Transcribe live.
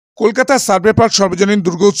কলকাতার survey park সর্বজনীন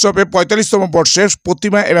দুর্গোৎসবে ৪৫তম বর্ষের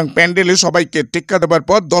প্রতিমা এবং প্যান্ডেলে সবাইকে টেক্কা দেওয়ার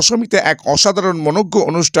পর দশমীতে এক অসাধারণ মনোজ্ঞ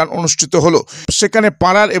অনুষ্ঠান অনুষ্ঠিত হলো। সেখানে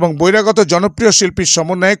পাড়ার এবং বহিরাগত জনপ্রিয় শিল্পীর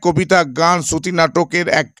সমন্বয়ে কবিতা, গান, শ্রুতি নাটকের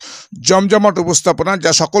এক জমজমাট উপস্থাপনা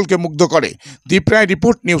যা সকলকে মুগ্ধ করে। দীপ রায়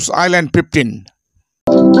রিপোর্ট, নিউজ আইল্যান্ড 15।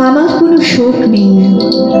 আমার কোনো শোক নেই,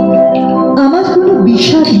 আমার কোনো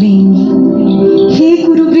বিষাদ নেই। হে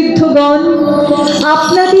গুরুবৃদ্ধগণ,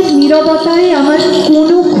 আপনাদের নীরবতায় আমার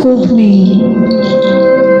কোনো ক্ষোভ নেই।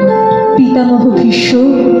 পিতামহ ভীষ্ম,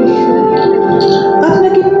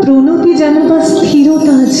 আপনাকে প্রণতি জানাবার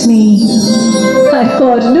স্থিরতা আজ নেই। আর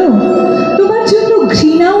কর্ণ, তোমার জন্য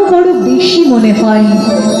ঘৃণাও বড় বেশি মনে হয়।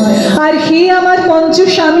 আর হে আমার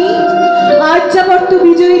পঞ্চস্বামী, আর্যাবর্ত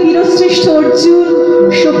বিজয়ী বীরশ্রেষ্ঠ অর্জুন,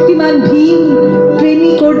 শক্তিমান ভীম,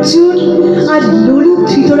 প্রেমিক অর্জুন আর ললু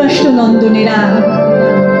ধৃতরাষ্ট্র নন্দনেরা,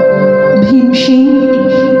 ভীমসেন,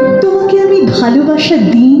 তোমাকে আমি ভালোবাসা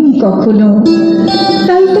দিইনি কখনো,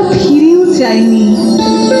 তাই তো ফিরেও চাইনি।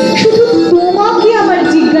 শুধু তোমাকে আমার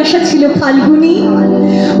জিজ্ঞাসা ছিল ফাল্গুনী,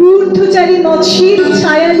 ঊর্ধ্বচারী মৎস্যের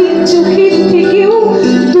ছায়ালীন চোখের থেকেও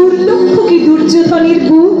দুর্লক্ষ কি দুর্যোধনের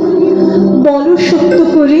বুক? বলো সত্য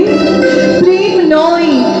করে, প্রেম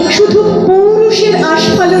নয়, শুধু পৌরুষের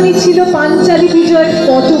আস্ফালনই ছিল পাঞ্চালী বিজয়ের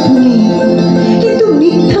পটভূমি। কিন্তু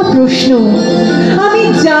মিথ্যা প্রশ্ন, আমি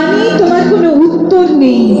জানি তোমার কোনো উত্তর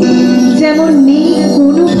নেই, যেমন নেই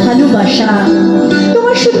কোনো ভালোবাসা।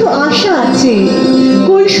 তোমার শুধু আশা আছে।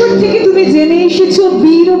 কৈশোর থেকে তুমি জেনে এসেছো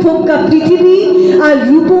বীরভোগ্যা পৃথিবী আর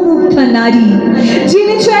রূপমুগ্ধা নারী।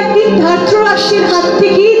 জেনেছো একদিন ধার্তরাষ্ট্রের হাত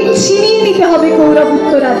থেকে ছিনিয়ে নিতে হবে কৌরব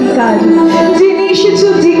উত্তরাধিকার। জেনে এসেছো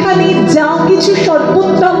যেখানে যা কিছু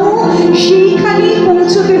সর্বোত্তম সেইখানেই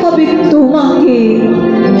পৌঁছতে হবে তোমাকে।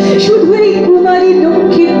 শুধু এই কুমারী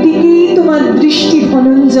লক্ষ্যের দিকেই তোমার দৃষ্টি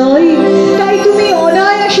ধনঞ্জয়, তাই তুমি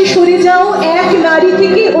অনায়াসে সরে যাও এক নারী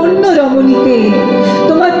থেকে অন্য রমণীতে।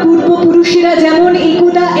 তোমার পূর্বপুরুষেরা যেমন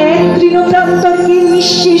একদা এক তৃণপ্রান্তরকে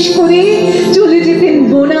নিঃশেষ করে চলে যেতেন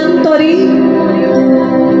বনান্তরে।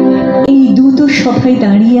 এই দ্রুত সভায়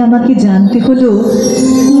দাঁড়িয়ে আমাকে জানতে হলো,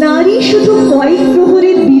 নারী শুধু কয়েক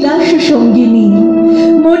প্রহরের বিলাস সঙ্গিনী।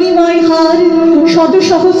 মণিময় হার, শত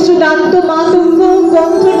সহস্র দান্ত মাতঙ্গ,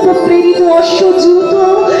 গন্ধর্ব প্রেরিত অশ্বযুত,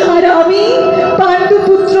 আর আমি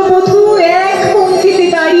পাণ্ডুপুত্র বধূ এক পঙ্ক্তিতে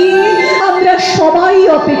দাঁড়িয়ে আমরা সবাই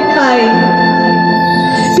অপেক্ষায়।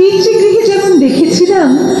 পিতৃগৃহে যেমন দেখেছিলাম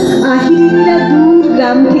আহিরিনীরা দূর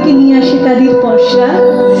গ্রাম থেকে নিয়ে আসে তাদের পসরা,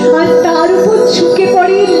 আর তার উপর ঝুঁকে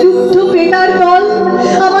পড়ে লুব্ধ ক্রেতার দল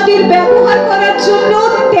আমাদের ব্যবহার করার জন্য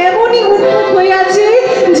তেমনই উন্মুখ হয়ে আছে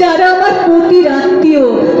যারা আমার পতির আত্মীয়।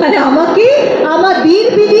 আর আমাকে আমাদের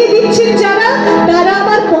বিলিয়ে দিচ্ছেন যারা, তারা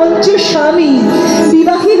আমার পঞ্চস্বামী।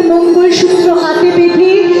 বিবাহের মঙ্গলসূত্র হাতে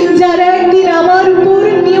বেঁধে যারা একদিন আমার উপর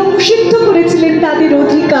নিয়ম সিদ্ধ করেছিলেন তাদের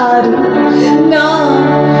অধিকার। না,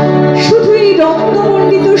 শুধু এই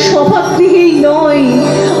রক্তমণ্ডিত সভাগৃহেই নয়,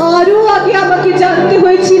 আরো আগে আমাকে জানতে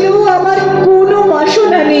হয়েছিল আমার কোনো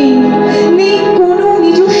বাসনা নেই, নেই কোনো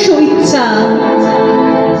নিজস্ব ইচ্ছা।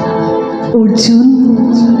 অর্জুন,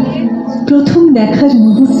 প্রথম দেখার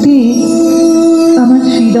মুহূর্তে আমার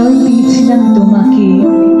হৃদয় দিয়েছিলাম তোমাকে,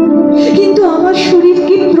 কিন্তু আমার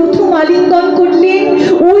শরীরকে প্রথম আলিঙ্গন করলেন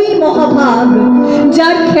ওই মহাভাগ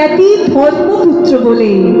যার খ্যাতি ধর্মপুত্র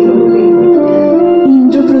বলে।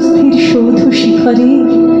 ইন্দ্রপ্রস্থের সৌধ শিখরে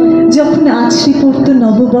যখন আছড়ে পড়ত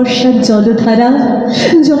নববর্ষার জলধারা,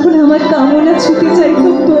 যখন আমার কামনা ছুটে যাইত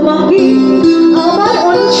তোমাকে, আমার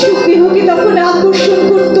অনিচ্ছুক দেহকে তখন আকর্ষণ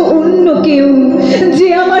করত অন্য কেউ, যে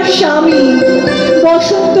আমার স্বামী।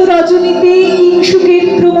 বসন্ত রজনীতে কিংসুকের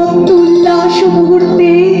প্রমত্ত উল্লাস মুহূর্তে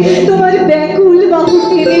তোমার ব্যাকুল বাহু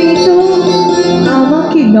টেনে নিত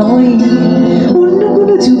আমাকে নয়, অন্য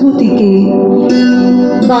কোনো যুবতীকে।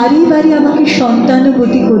 বারে বারে আমাকে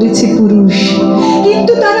সন্তানবতী করেছে পুরুষ,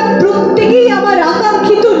 কিন্তু তারা প্রত্যেকেই আমার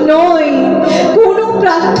আকাঙ্ক্ষিত নয়। কোনো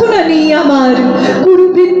প্রার্থনা নেই আমার।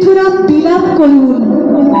 গুরুবৃদ্ধরা বিলাপ করুন।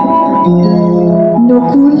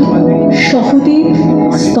 নকুল, সহদেব,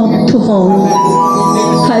 স্তব্ধ হও।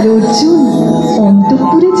 আর অর্জুন,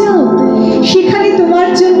 অন্তঃপুরে যাও, সেখানে তোমার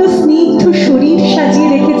জন্য স্নিগ্ধ শরীর সাজিয়ে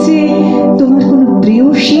রেখেছে তোমার কোনো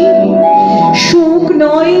প্রেয়সী। শোক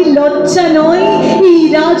নয়, লজ্জা নয়, এই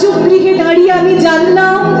রাজগৃহে দাঁড়িয়ে আমি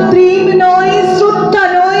জানলাম প্রেম নয়, শ্রদ্ধা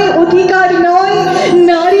নয়, অধিকার নয়,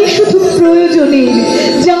 নারী শুধু প্রয়োজনের,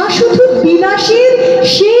 যা শুধু বিলাসের।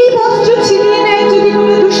 সেই বস্ত্র ছিনিয়ে নেয় যদি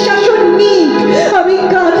কোনো দুঃশাসন নিক। আমি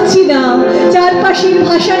কাঁদছি না, চারপাশের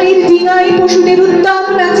ভাসানের ডিঙায় পশুদের উদ্দাম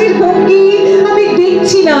নাচের ভঙ্গি আমি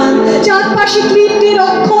দেখছি না, চারপাশে কৃত্যের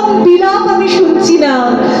অক্ষম বিলাপ আমি শুনছি না।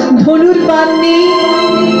 ধনুর বাণ নেই,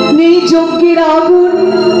 নেই যজ্ঞের আগুন,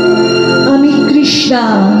 আমি কৃষ্ণ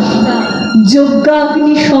তৃষ্ণা,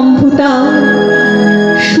 যজ্ঞাগ্নি সম্ভূতা,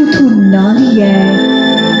 শুধু নারী এক।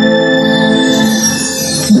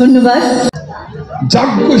 ধন্যবাদ।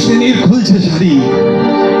 যাজ্ঞসেনীর খুলছে শাড়ি,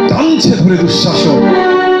 টানছে ধরে দুঃশাসন।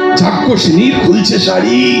 যাজ্ঞসেনীর খুলছে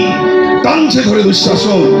শাড়ি, টানছে ধরে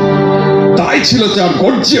দুঃশাসন। তাই ছিল তার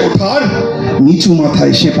গর্জে ওঠার, নিচু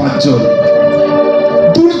মাথায় সে পাঁচজন।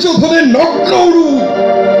 দুর্যোধনের নগ্ন উরু,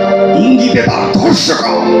 ইঙ্গিতে তার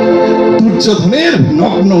ধর্ষকা। দুর্যোধনের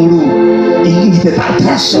নগ্ন উরু, ইঙ্গিতে তার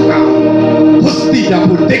ধর্ষকা।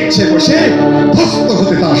 হস্তিনাপুর দেখছে বসে, ধ্বস্ত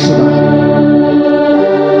হতে তার সোনা।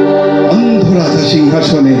 অন্ধ রাজা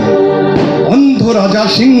সিংহাসনে, অন্ধ রাজা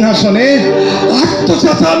সিংহাসনে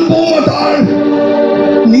আত্মচাতান বৌমা তার।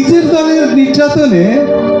 নিজের দলের নির্যাতনে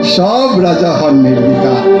সব রাজা হন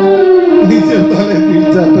নির্বিকার। নিজের দলের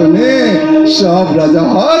নির্যাতনে সব রাজা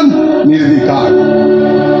হন নির্বিকার।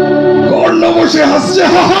 কর্ণ বসে হাসছে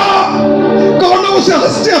হাহা, কর্ণ বসে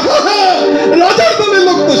হাসছে হাহা। রাজার দলের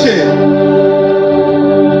লোক তো সে।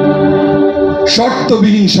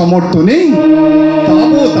 শর্তবিহীন সমর্থনেই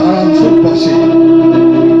তাবো দাঁড়ান সভ্যাসে।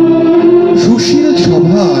 সুশীল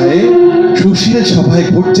সভায়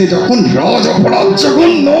ঘটছে যখন রাজ অপরাধ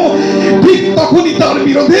জঘন্য, ঠিক তখনই তার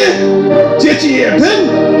বিরোধে চেঁচিয়ে ওঠেন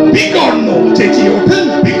বিকর্ণ, চেঁচিয়ে ওঠেন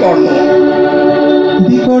বিকর্ণ।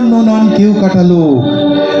 বিকর্ণ নন কেউ কাটালো,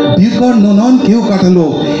 বিকর্ণ নন কেউ কাটালো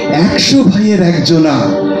 100 ভাইয়ের একজনা।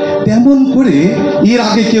 তেমন করে এর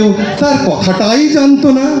আগে কেউ তার কথাটাই জানতো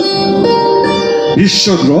না।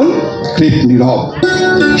 বিশ্বদ্রোণ কৃত নীরব,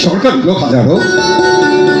 সরকার লোক হাজারো।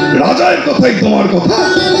 রাজার কথাই তোমার কথা,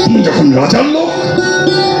 তুমি যখন রাজার লোক।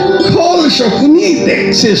 খল শকুনি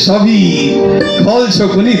দেখছে সবই, খল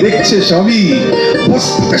শকুনি দেখছে সবই।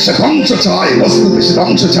 বস্তুতে সে ধ্বংস চায়, বস্তুতে সে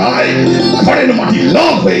ধ্বংস চায়। ঘরের মাটি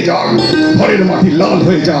লাল হয়ে যাক, ঘরের মাটি লাল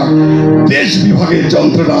হয়ে যাক। দেশ বিভাগের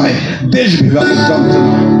যন্ত্রণায়, দেশ বিভাগের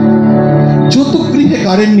যন্ত্রণায়। যত গৃহে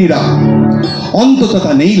কারেন্নিরা, অন্তত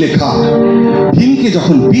তা নেই লেখা। ভীমকে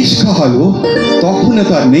যখন বিষ খাওয়ালো, তখন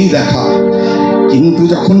তার নেই দেখা। কিন্তু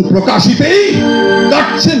যখন প্রকাশিতেই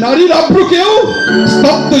কাটছে নারীর আব্রুকেও,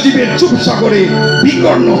 স্তব্ধ জীবের চুপ সাগরে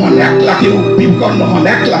বিকর্ণ হন একলা কেউ, বিকর্ণ হন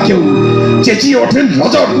একলা কেউ। চেঁচিয়ে ওঠেন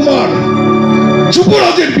রাজার কুমার,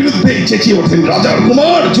 যুবরাজের বিরুদ্ধে চেঁচিয়ে ওঠেন রাজার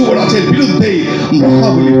কুমার, যুবরাজের বিরুদ্ধে।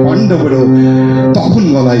 মহাবলী পাণ্ডবেরও তখন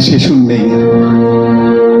গলায় সে শুন নেই।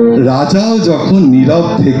 রাজাও যখন নীরব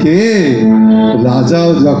থেকে,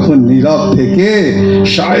 রাজাও যখন নীরব থেকে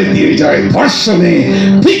সায় দিয়ে যায় ধর্ষণে,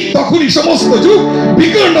 ঠিক তখনই সমস্ত যুগ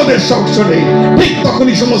বিকর্ণদের শাসনে, ঠিক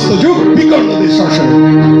তখনই সমস্ত যুগ বিকর্ণদের শাসনে।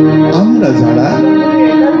 আমরা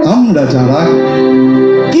যারা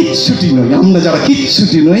কিচ্ছুটি নই, আমরা যারা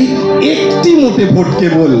কিচ্ছুটি নই, একটি মোটে ভোট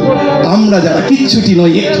কেবল। আমরা যারা কিচ্ছুটি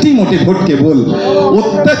নই, একটি মোটে ভোট কেবল।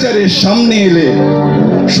 অত্যাচারের সামনে এলে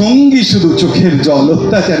সঙ্গী শুধু চোখের জল,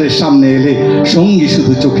 অত্যাচারের সামনে এলে সঙ্গী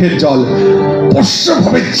শুধু চোখের জল।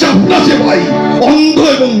 পোষ্যভাবে চাপনা যে ভাই, অন্ধ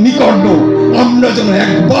এবং নিকর্ণ। আমরা যেন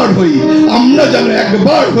একবার হই, আমরা যেন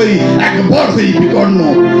একবার হই, একবার হই বিকর্ণ।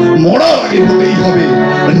 মরার আগে হতেই হবে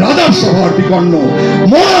রাজার সভার বিকর্ণ,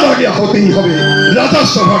 মরার আগে হতেই হবে রাজার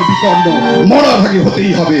সভার বিকর্ণ, মরার আগে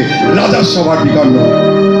হতেই হবে রাজার সভার বিকর্ণ।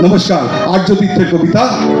 নমস্কার। আর্যতীর্থের কবিতা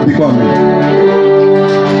বিকর্ণ।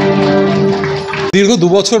 দীর্ঘ 2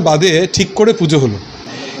 বছর বাদে ঠিক করে পুজো হলো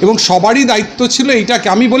এবং সবারই দায়িত্ব ছিল এইটাকে।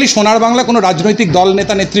 আমি বলি সোনার বাংলা কোনো রাজনৈতিক দল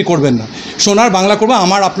নেতা নেত্রী করবেন না, সোনার বাংলা করবো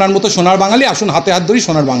আমার আপনার মতো সোনার বাঙালি। আসুন হাতে হাত ধরি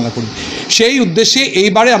সোনার বাংলা করি। সেই উদ্দেশ্যে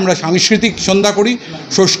এইবারে আমরা সাংস্কৃতিক সন্ধ্যা করি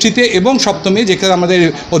ষষ্ঠীতে এবং সপ্তমী, যেখানে আমাদের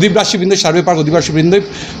অধিবাসীবৃন্দ, সার্ভে পার্ক অধিবাসীবৃন্দ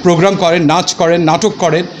প্রোগ্রাম করেন, নাচ করেন, নাটক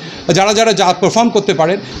করেন। যারা যারা যা পারফর্ম করতে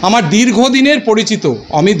পারেন। আমার দীর্ঘদিনের পরিচিত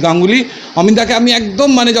অমিত গাঙ্গুলি, অমিতদাকে আমি একদম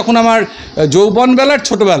মানে যখন আমার যৌবনবেলার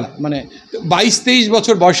ছোটোবেলা মানে 22-23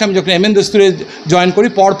 বছর বয়সে আমি যখন এমএন দস্তুরে জয়েন করি,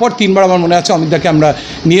 পরপর 3বার আমার মনে আছে অমিতদাকে আমরা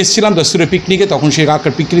নিয়ে এসেছিলাম দস্তুরের পিকনিকে। তখন সেই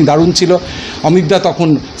কাকার পিকনিক দারুণ ছিল। অমিতদা তখন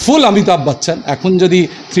ফুল অমিতাভ বচ্চন, এখন যদি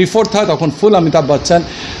 3/4 হয় তখন ফুল অমিতাভ বচ্চন।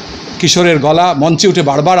 কিশোরের গলা, মঞ্চে উঠে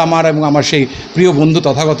বারবার আমার এবং আমার সেই প্রিয় বন্ধু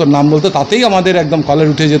তথাগতর নাম বলতো, তাতেই আমাদের একদম কলার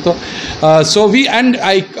উঠে যেত। সো উই অ্যান্ড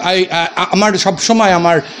আমার সবসময়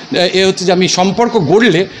আমার হচ্ছে যে আমি সম্পর্ক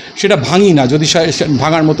গড়লে সেটা ভাঙি না, যদি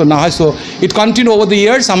ভাঙার মতো না হয়। So it continue over the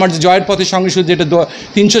years. আমার যে জয়ের পথের সঙ্গে শুধু যেটা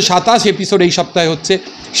 327 এপিসোড এই সপ্তাহে হচ্ছে,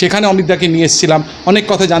 সেখানে অমিতদাকে নিয়ে এসেছিলাম, অনেক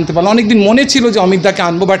কথা জানতে পারলাম। অনেকদিন মনে ছিল যে অমিতদাকে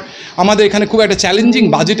আনবো, বাট আমাদের এখানে খুব একটা চ্যালেঞ্জিং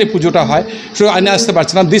বাজেটে পুজোটা হয়, সো আনে আসতে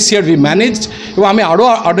পারছিলাম। দিস ইয়ার উই ম্যানেজড, এবং আমি আরও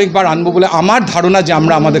অনেকবার আনবো বলে আমার ধারণা যে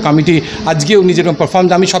আমরা আমাদের কমিটি আজকে উনি যেরকম পারফর্ম,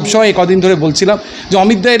 আমি সবসময় এই কদিন ধরে বলছিলাম যে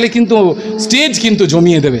অমিতদা এলে কিন্তু স্টেজ কিন্তু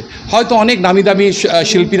জমিয়ে দেবে। হয়তো অনেক নামি দামি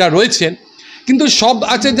শিল্পীরা রয়েছেন, কিন্তু সব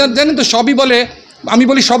আছে জানেন তো, সবই বলে, আমি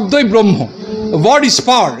বলি শব্দই ব্রহ্ম, ওয়ার্ড ইজ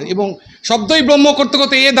পাওয়ার। এবং শব্দই ব্রহ্ম করতে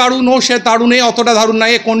করতে এ দারুণ, ও সে দারুণ, এ অতটা দারুণ না,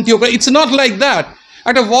 এ কোনটি ওকে, ইটস নট লাইক দ্যাট।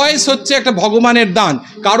 একটা ভয়েস হচ্ছে একটা ভগবানের দান,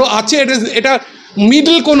 কারো আছে এটা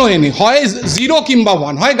মিডল কোনো নেই, হয় 0 কিংবা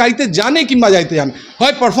 1, হয় গাইতে জানে কিংবা যাইতে জানে,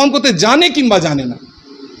 হয় পারফর্ম করতে জানে কিংবা জানে না।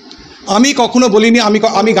 আমি কখনো বলিনি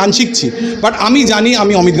আমি গান শিখছি, বাট আমি জানি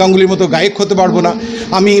আমি অমিত গাঙ্গুলির মতো গায়ক হতে পারবো না,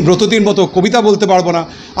 আমি ব্রততির মতো কবিতা বলতে পারবো না,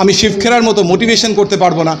 আমি শিবখেরার মতো মোটিভেশন করতে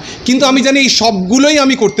পারবো না, কিন্তু আমি জানি এই সবগুলোই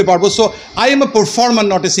আমি করতে পারবো। So I M A performer,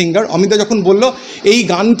 not a singer. অমিতদা যখন বললো এই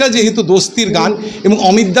গানটা যেহেতু দোস্তির গান এবং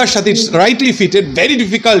অমিতদার সাথে it's rightly fitted, very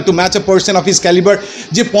difficult to match a person of his calibre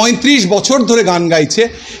যে 35 বছর ধরে গান গাইছে,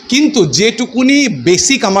 কিন্তু যেটুকুনি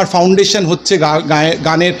বেসিক আমার ফাউন্ডেশন হচ্ছে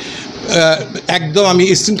গানের, একদম আমি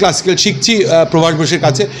ইস্টার্ন ক্লাসিক্যাল শিখছি প্রভাস বোসের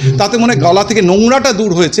কাছে, তাতে মনে হয় গলা থেকে নোংরাটা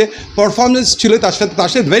দূর হয়েছে। পারফরমেন্স ছিল তার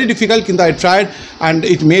সাথে ভেরি ডিফিকাল্ট, কিন্তু I tried and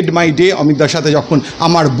it made my day. অমিতদার সাথে যখন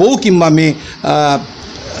আমার বউ কিংবা মেয়ে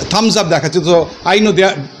থামস আপ দেখাচ্ছে, তো আই নো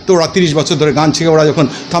তোরা 30 বছর ধরে গান শিখে ওরা যখন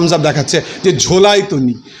থামস আপ দেখাচ্ছে যে ঝোলাই তো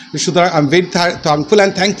নি। সুতরাং I am very thankful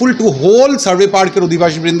and thankful to whole survey পার্কের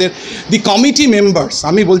অধিবাসীবৃন্দের, দি কমিটি মেম্বার্স।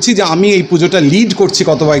 আমি বলছি যে আমি এই পুজোটা লিড করছি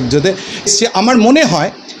কত বাইকজোতে, সে আমার মনে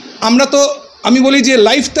হয় আমরা তো, আমি বলি যে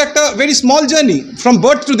লাইফ তো একটা very small journey from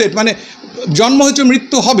birth to death, মানে জন্ম হচ্ছে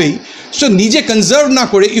মৃত্যু হবেই। সো নিজে কনজার্ভ না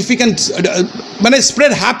করে ইফ ইউ ক্যান মানে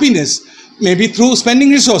spread happiness maybe through spending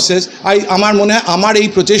resources, আমার মনে হয় আমার এই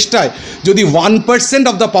প্রচেষ্টায় যদি 1%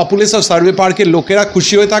 of the population of survey পার্কের লোকেরা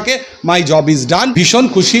খুশি হয়ে থাকে, মাই জব ইজ ডান। ভীষণ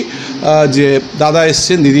খুশি যে দাদা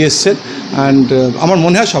এসছেন, দিদি এসছেন, অ্যান্ড আমার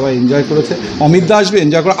মনে হয় সবাই এনজয় করেছে। অমিতদা আসবে,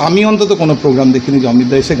 এনজয় করে। আমি অন্তত কোনো প্রোগ্রাম দেখিনি যে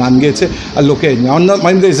অমিতদা এসে গান গেয়েছে আর লোকে enjoy.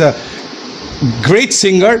 অমিতদা is a great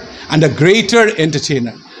singer and a greater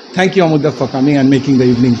entertainer. Thank you অমিতদা for coming and making the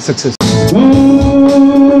evening success.